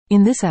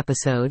In this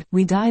episode,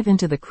 we dive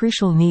into the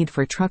crucial need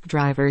for truck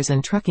drivers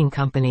and trucking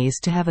companies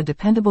to have a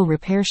dependable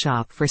repair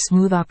shop for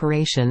smooth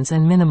operations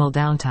and minimal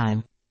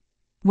downtime.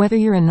 Whether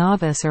you're a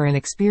novice or an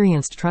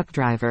experienced truck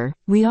driver,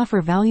 we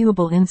offer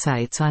valuable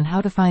insights on how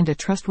to find a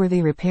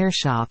trustworthy repair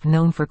shop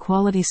known for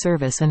quality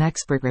service and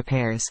expert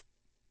repairs.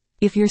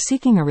 If you're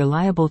seeking a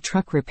reliable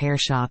truck repair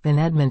shop in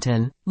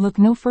Edmonton, look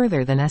no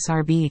further than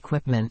SRB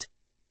Equipment.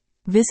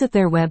 Visit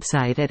their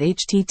website at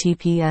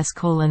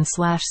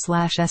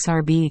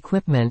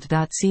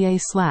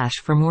https://srbequipment.ca/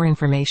 for more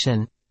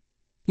information.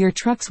 Your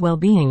truck's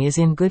well-being is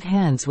in good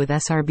hands with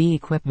SRB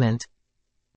Equipment.